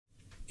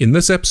In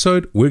this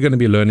episode, we're going to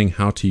be learning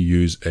how to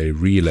use a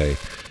relay.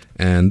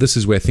 And this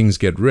is where things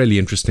get really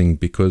interesting,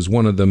 because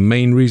one of the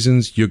main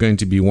reasons you're going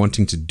to be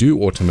wanting to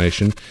do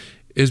automation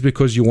is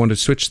because you want to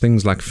switch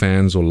things like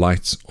fans or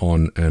lights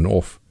on and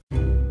off.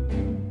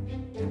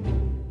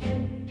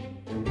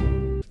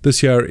 This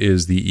here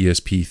is the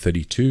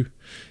ESP32.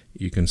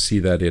 You can see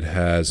that it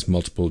has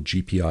multiple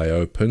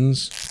GPIO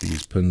pins,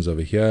 these pins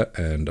over here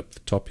and up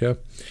the top here.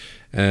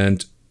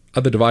 And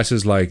other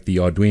devices like the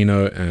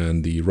Arduino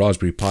and the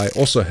Raspberry Pi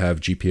also have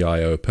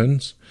GPIO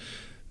pins.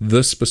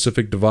 This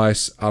specific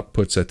device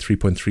outputs at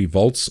 3.3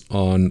 volts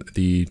on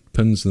the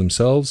pins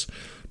themselves,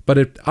 but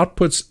it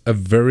outputs a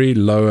very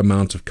low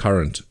amount of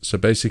current. So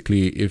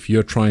basically, if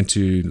you're trying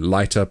to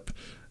light up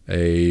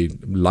a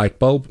light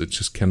bulb, it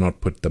just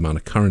cannot put the amount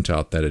of current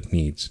out that it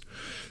needs.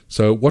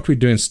 So what we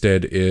do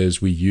instead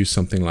is we use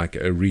something like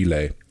a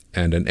relay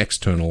and an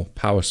external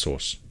power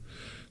source.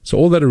 So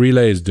all that a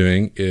relay is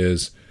doing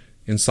is,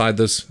 inside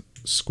this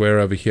square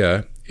over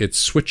here, it's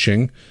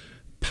switching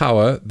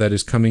power that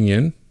is coming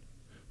in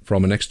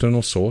from an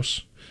external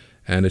source,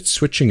 and it's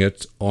switching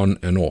it on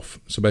and off.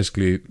 So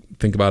basically,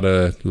 think about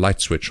a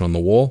light switch on the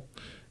wall.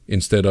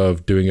 Instead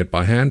of doing it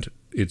by hand,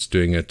 it's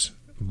doing it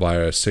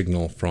via a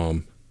signal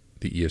from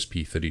the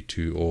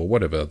ESP32 or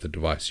whatever the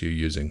device you're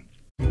using.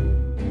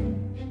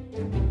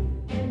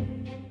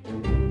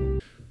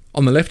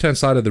 On the left-hand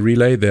side of the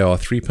relay, there are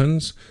 3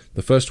 pins.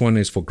 The first one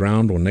is for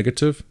ground or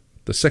negative.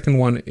 The second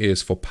one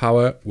is for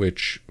power,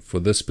 which for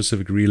this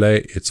specific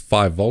relay, it's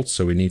 5 volts.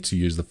 So we need to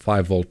use the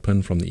 5 volt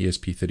pin from the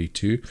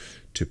ESP32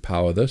 to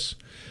power this.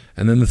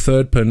 And then the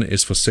third pin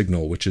is for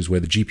signal, which is where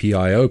the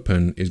GPIO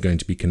pin is going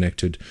to be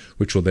connected,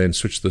 which will then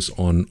switch this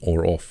on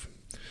or off.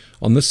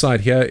 On this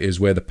side here is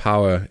where the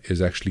power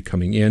is actually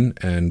coming in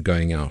and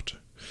going out.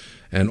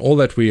 And all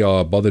that we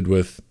are bothered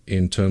with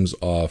in terms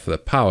of the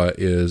power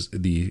is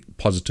the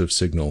positive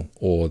signal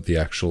or the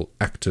actual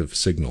active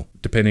signal.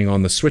 Depending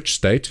on the switch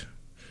state,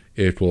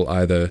 it will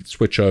either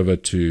switch over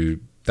to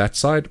that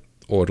side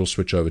or it'll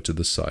switch over to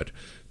this side.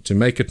 To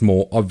make it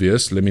more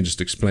obvious, let me just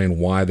explain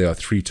why there are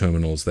 3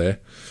 terminals there.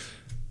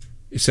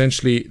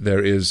 Essentially,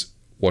 there is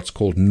what's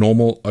called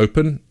normal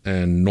open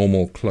and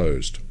normal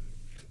closed.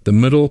 The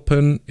middle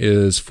pin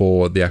is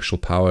for the actual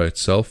power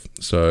itself.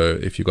 So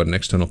if you've got an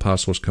external power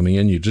source coming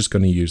in, you're just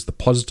going to use the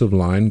positive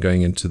line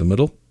going into the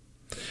middle.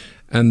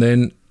 And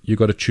then you've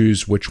got to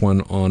choose which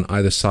one on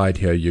either side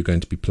here you're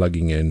going to be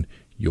plugging in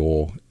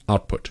your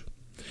output.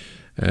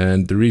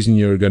 And the reason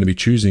you're going to be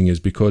choosing is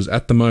because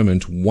at the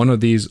moment, one of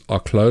these are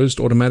closed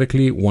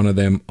automatically, one of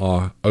them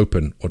are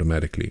open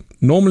automatically.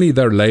 Normally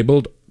they're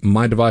labeled.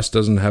 My device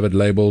doesn't have it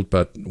labeled,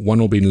 but one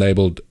will be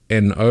labeled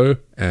NO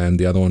and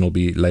the other one will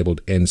be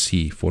labeled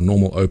NC for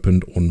normal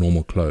opened or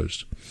normal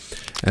closed.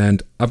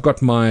 And I've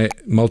got my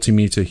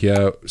multimeter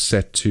here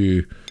set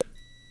to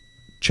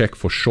check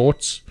for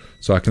shorts.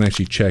 So I can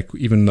actually check,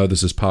 even though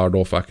this is powered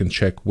off, I can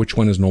check which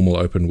one is normal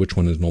open, which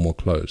one is normal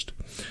closed.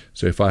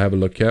 So if I have a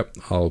look here,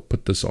 I'll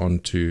put this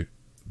onto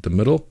the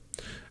middle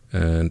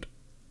and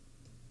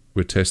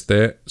we'll test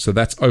there. So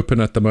that's open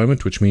at the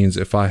moment, which means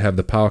if I have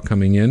the power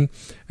coming in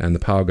and the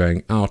power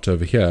going out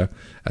over here,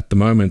 at the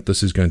moment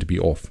this is going to be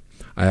off.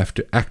 I have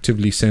to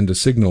actively send a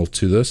signal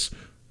to this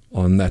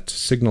on that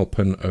signal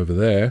pin over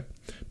there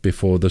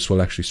before this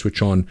will actually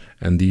switch on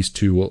and these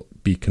two will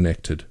be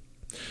connected.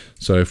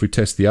 So if we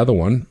test the other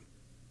one,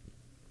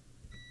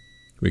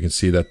 we can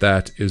see that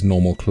that is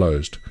normal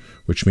closed,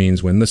 which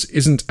means when this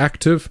isn't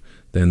active,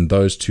 then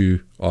those two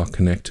are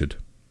connected.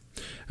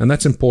 And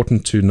that's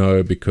important to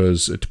know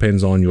because it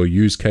depends on your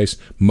use case.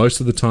 Most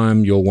of the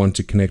time you'll want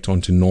to connect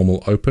onto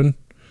normal open.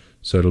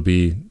 So it'll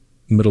be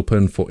middle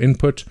pin for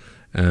input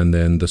and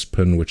then this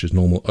pin which is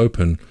normal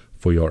open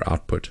for your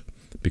output,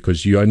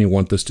 because you only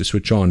want this to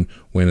switch on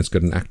when it's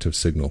got an active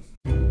signal.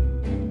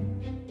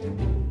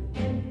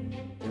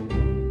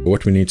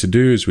 What we need to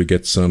do is we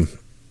get some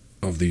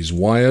of these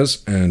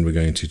wires and we're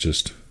going to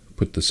just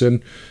put this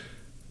in.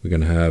 We're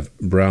going to have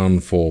brown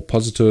for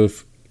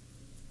positive.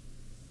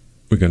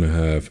 We're going to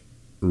have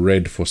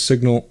red for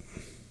signal.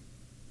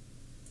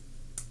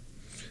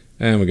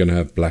 And we're going to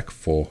have black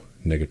for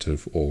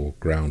negative or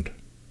ground.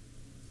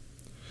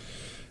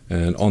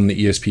 And on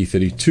the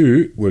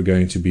ESP32, we're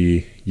going to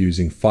be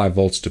using 5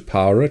 volts to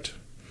power it.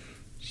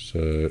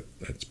 So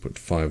let's put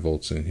 5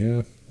 volts in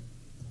here.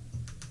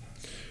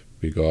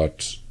 We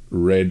got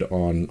red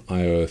on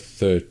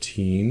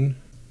IO13,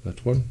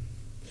 that one.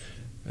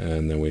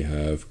 And then we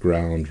have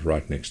ground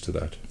right next to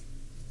that.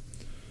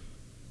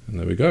 And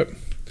there we go.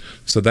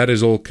 So that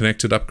is all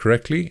connected up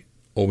correctly.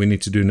 All we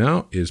need to do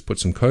now is put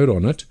some code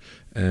on it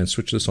and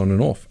switch this on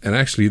and off. And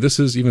actually, this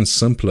is even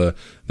simpler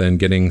than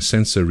getting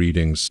sensor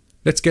readings.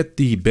 Let's get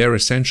the bare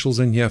essentials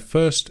in here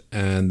first,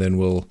 and then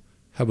we'll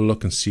have a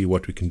look and see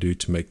what we can do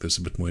to make this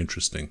a bit more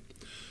interesting.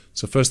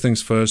 So first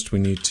things first, we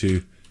need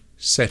to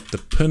set the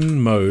pin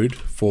mode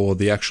for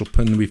the actual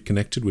pin we've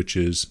connected, which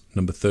is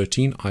number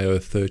 13,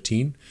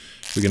 IO13.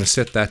 We're going to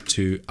set that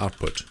to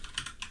output.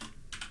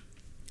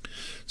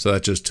 So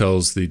that just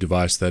tells the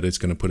device that it's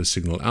going to put a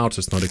signal out.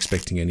 It's not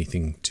expecting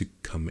anything to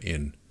come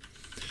in.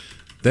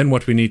 Then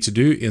what we need to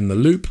do in the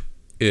loop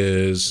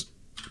is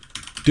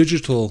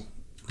digital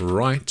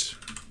write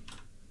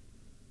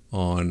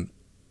on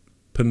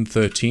pin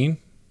 13,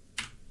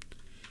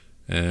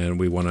 and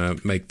we want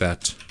to make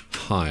that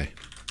high.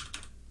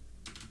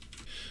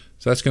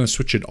 So that's going to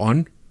switch it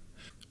on.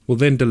 We'll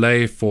then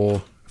delay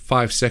for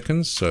 5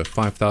 seconds, so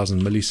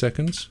 5,000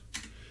 milliseconds,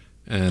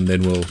 and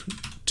then we'll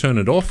turn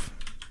it off.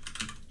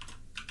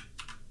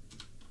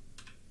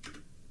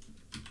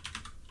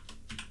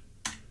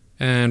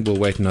 And we'll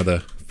wait another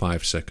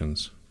 5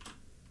 seconds.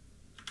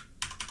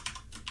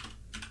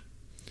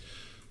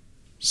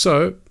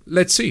 So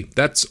let's see,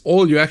 that's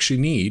all you actually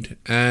need,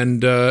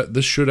 and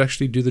this should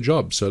actually do the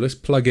job. So let's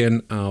plug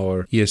in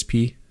our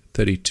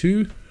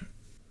ESP32.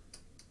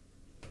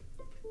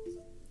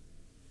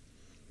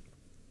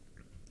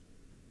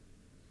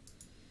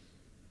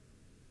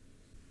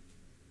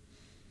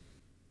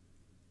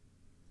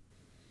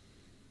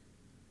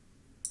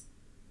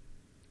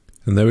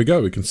 And there we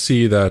go, we can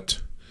see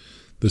that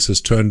this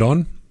is turned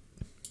on,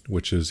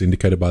 which is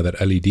indicated by that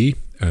LED,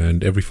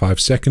 and every 5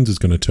 seconds it's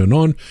going to turn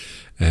on,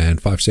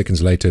 and 5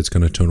 seconds later it's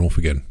going to turn off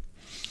again.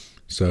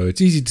 So it's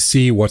easy to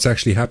see what's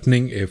actually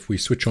happening. If we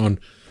switch on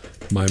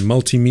my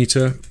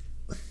multimeter,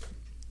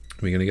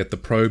 we're going to get the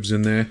probes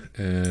in there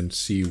and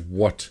see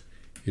what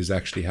is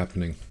actually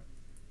happening.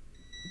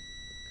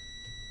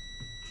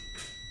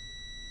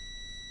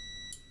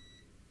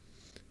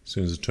 As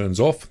soon as it turns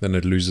off, then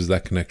it loses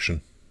that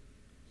connection.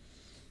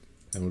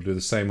 And we'll do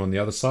the same on the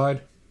other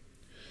side.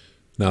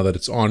 Now that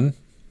it's on,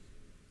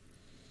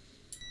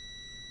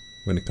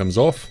 when it comes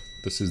off,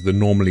 this is the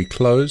normally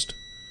closed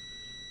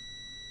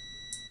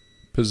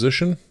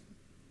position.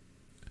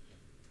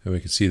 And we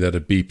can see that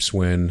it beeps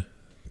when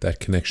that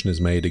connection is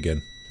made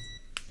again.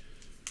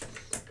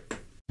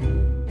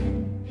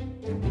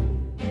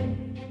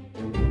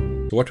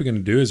 So what we're going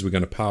to do is we're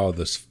going to power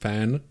this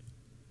fan,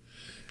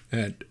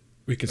 and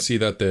we can see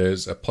that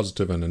there's a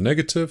positive and a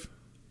negative,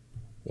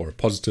 or a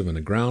positive and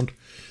a ground,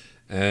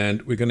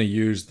 and we're going to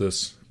use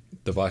this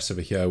device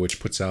over here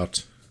which puts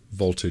out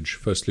voltage.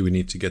 Firstly, we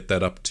need to get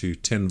that up to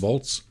 10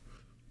 volts.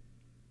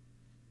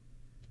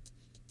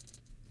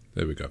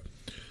 There we go.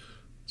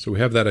 So we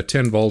have that at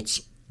 10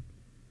 volts,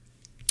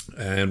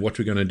 and what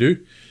we're going to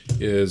do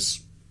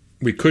is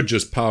we could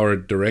just power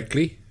it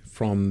directly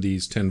from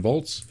these 10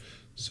 volts.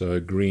 So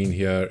green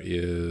here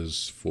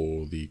is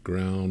for the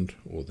ground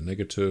or the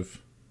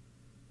negative,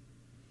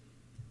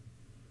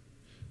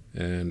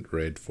 and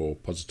red for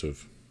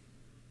positive.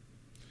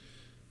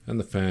 And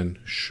the fan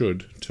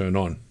should turn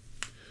on.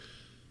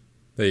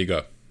 There you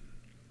go.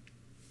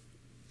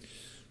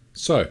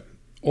 So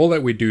all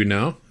that we do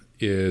now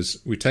is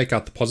we take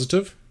out the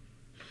positive,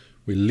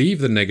 we leave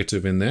the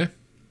negative in there,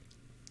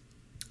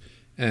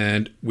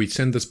 and we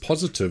send this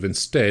positive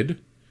instead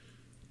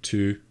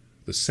to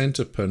the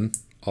center pin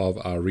of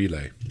our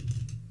relay.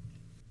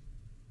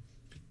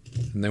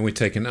 And then we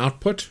take an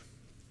output,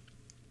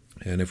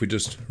 and if we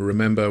just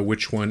remember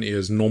which one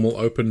is normal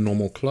open,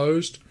 normal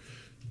closed,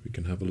 we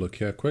can have a look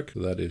here quick.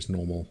 That is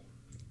normal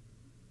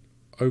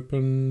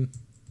open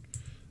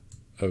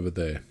over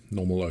there,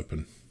 normal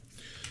open.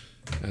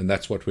 And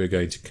that's what we're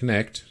going to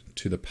connect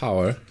to the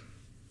power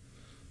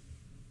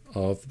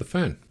of the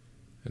fan.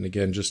 And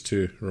again, just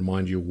to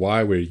remind you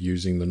why we're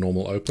using the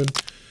normal open,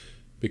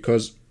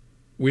 because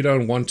we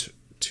don't want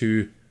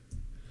to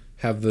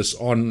have this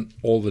on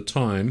all the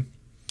time,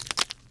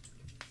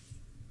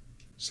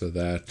 so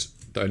that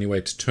the only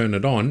way to turn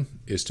it on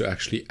is to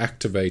actually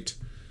activate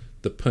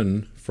the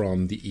pin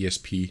from the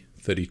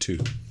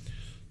ESP32.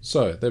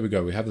 So there we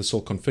go, we have this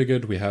all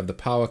configured. We have the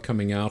power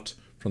coming out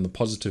from the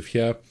positive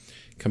here,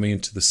 coming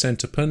into the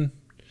center pin.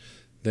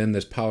 Then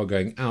there's power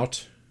going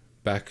out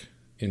back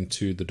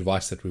into the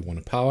device that we want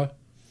to power.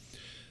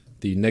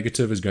 The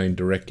negative is going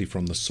directly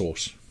from the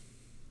source.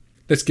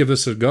 Let's give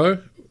this a go.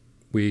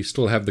 We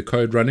still have the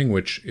code running,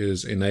 which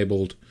is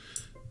enabled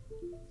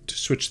to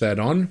switch that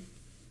on.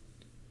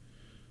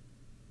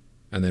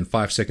 And then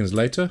 5 seconds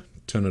later,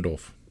 turn it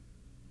off.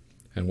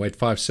 And wait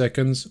 5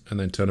 seconds and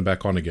then turn it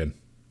back on again.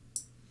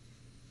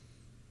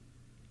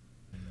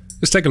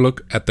 Let's take a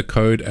look at the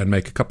code and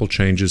make a couple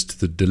changes to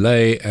the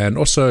delay, and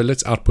also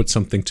let's output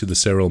something to the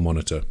serial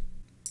monitor.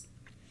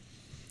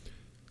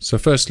 So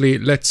firstly,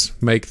 let's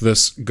make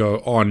this go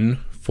on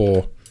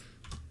for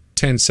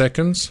 10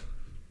 seconds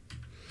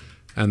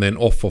and then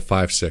off for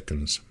 5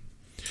 seconds.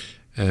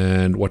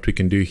 And what we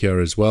can do here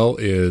as well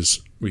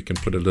is we can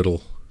put a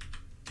little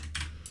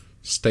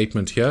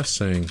statement here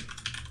saying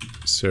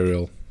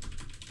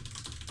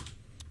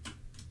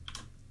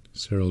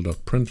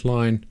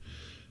serial.println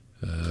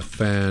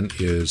fan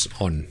is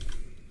on.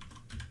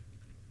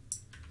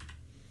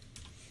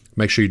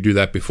 Make sure you do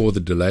that before the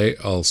delay,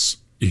 else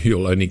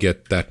you'll only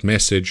get that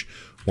message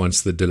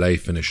once the delay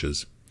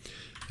finishes.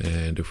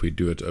 And if we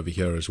do it over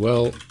here as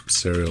well,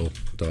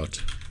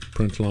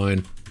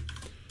 serial.println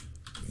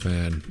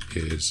fan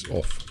is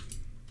off.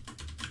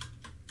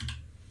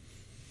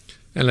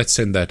 And let's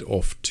send that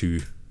off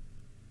to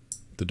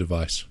the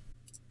device.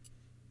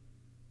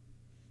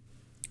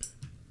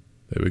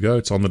 There we go,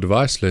 it's on the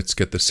device. Let's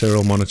get the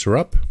serial monitor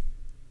up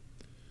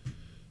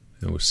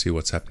and we'll see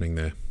what's happening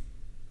there.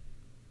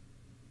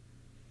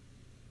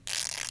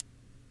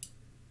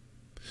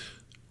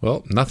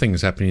 Well, nothing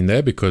is happening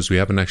there because we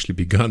haven't actually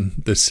begun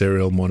the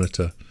serial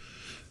monitor.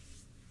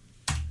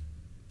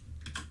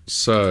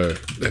 So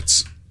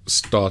let's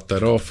start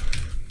that off.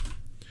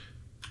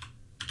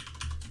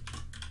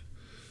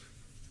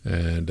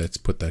 And let's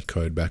put that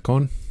code back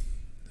on.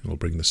 We'll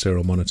bring the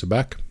serial monitor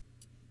back.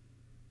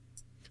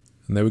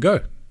 And there we go.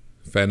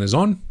 Fan is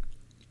on.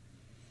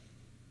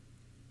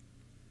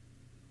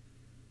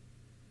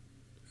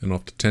 And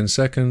after 10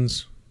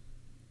 seconds,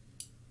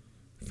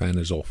 fan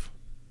is off.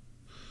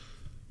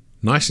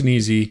 Nice and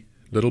easy,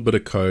 little bit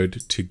of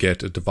code to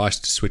get a device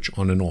to switch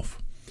on and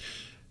off.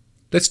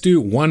 Let's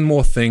do one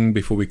more thing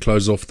before we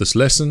close off this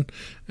lesson,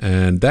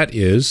 and that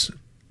is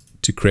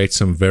to create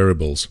some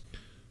variables.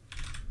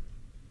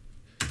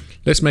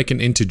 Let's make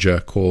an integer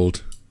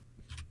called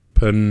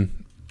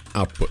pin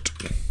output.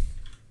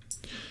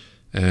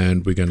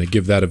 And we're going to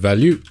give that a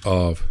value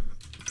of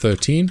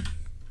 13.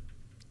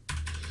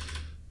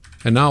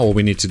 And now all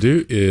we need to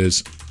do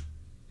is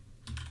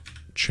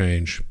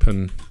change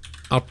pin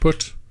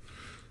output.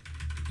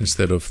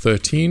 Instead of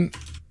 13.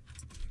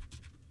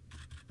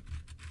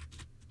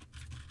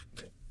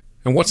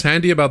 And what's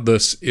handy about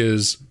this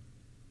is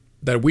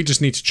that we just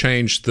need to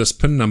change this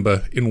pin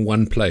number in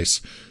one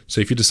place.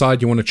 So if you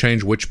decide you want to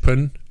change which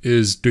pin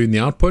is doing the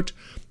output,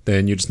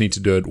 then you just need to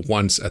do it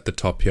once at the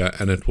top here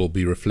and it will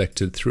be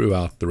reflected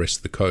throughout the rest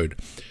of the code.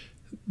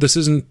 This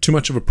isn't too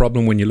much of a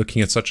problem when you're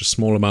looking at such a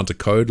small amount of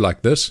code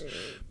like this,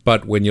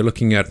 but when you're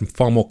looking at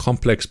far more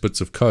complex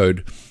bits of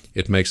code,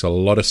 it makes a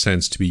lot of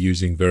sense to be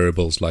using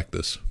variables like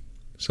this.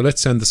 So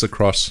let's send this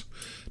across.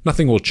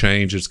 Nothing will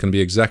change. It's going to be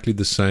exactly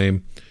the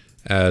same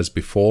as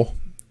before,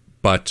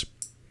 but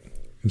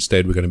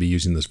instead we're going to be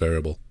using this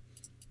variable.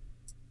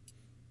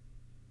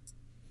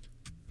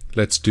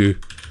 Let's do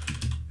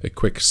a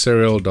quick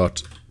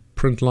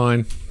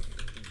serial.println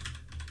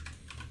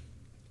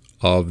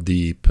of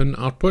the pin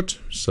output.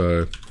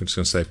 So I'm just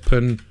going to say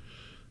pin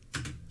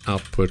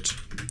output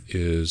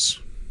is,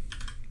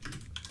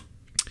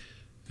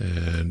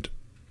 and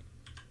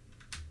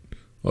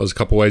well, there's a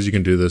couple ways you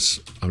can do this.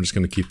 I'm just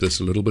going to keep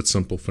this a little bit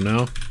simple for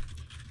now.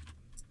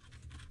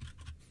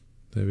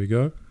 There we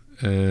go.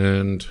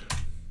 And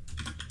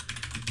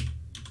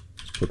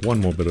let's put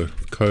one more bit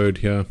of code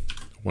here.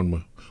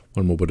 One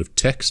more bit of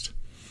text.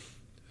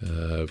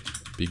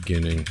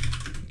 Beginning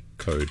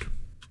code.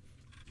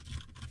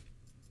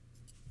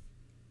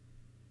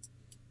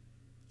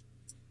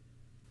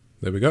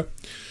 There we go.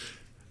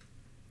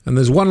 And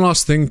there's one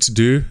last thing to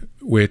do,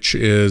 which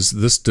is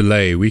this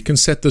delay. We can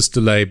set this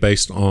delay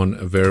based on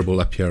a variable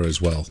up here as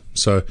well.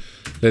 So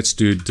let's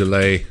do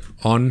delay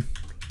on.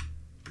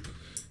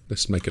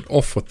 Let's make it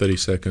off for 30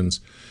 seconds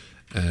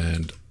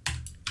and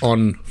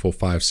on for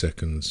 5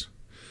 seconds.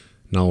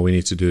 Now all we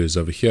need to do is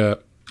over here,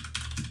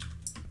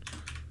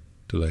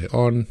 delay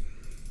on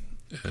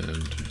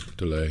and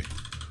delay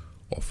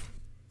off.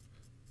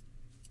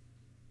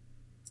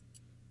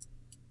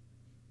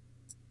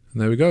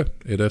 And there we go.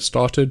 It has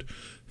started.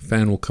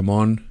 Fan will come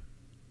on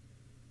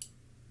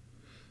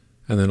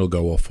and then it'll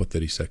go off for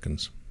 30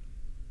 seconds.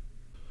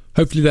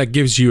 Hopefully that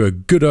gives you a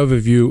good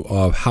overview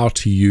of how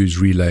to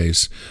use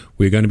relays.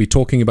 We're going to be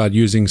talking about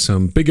using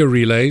some bigger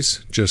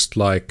relays, just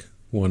like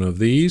one of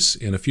these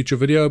in a future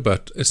video,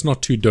 but it's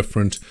not too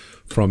different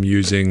from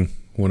using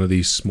one of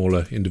these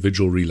smaller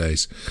individual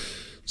relays.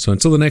 So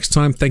until the next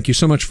time, thank you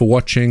so much for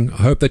watching. I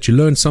hope that you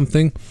learned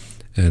something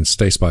and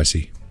stay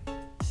spicy.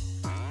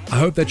 I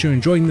hope that you're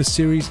enjoying this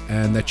series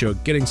and that you're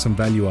getting some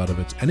value out of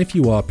it. And if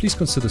you are, please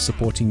consider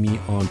supporting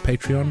me on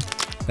Patreon.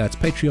 That's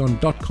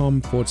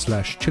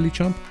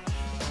patreon.com/ChilliChump.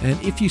 And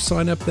if you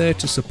sign up there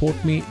to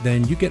support me,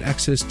 then you get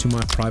access to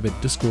my private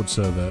Discord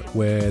server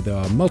where there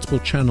are multiple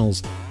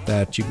channels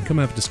that you can come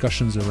have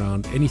discussions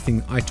around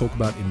anything I talk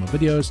about in my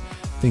videos,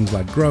 things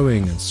like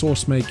growing and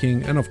source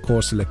making, and of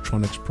course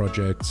electronics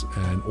projects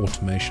and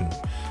automation.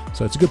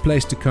 So it's a good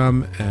place to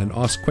come and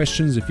ask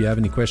questions if you have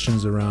any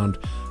questions around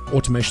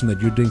automation that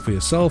you're doing for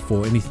yourself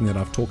or anything that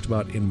I've talked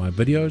about in my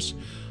videos.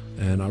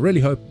 And I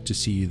really hope to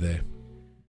see you there.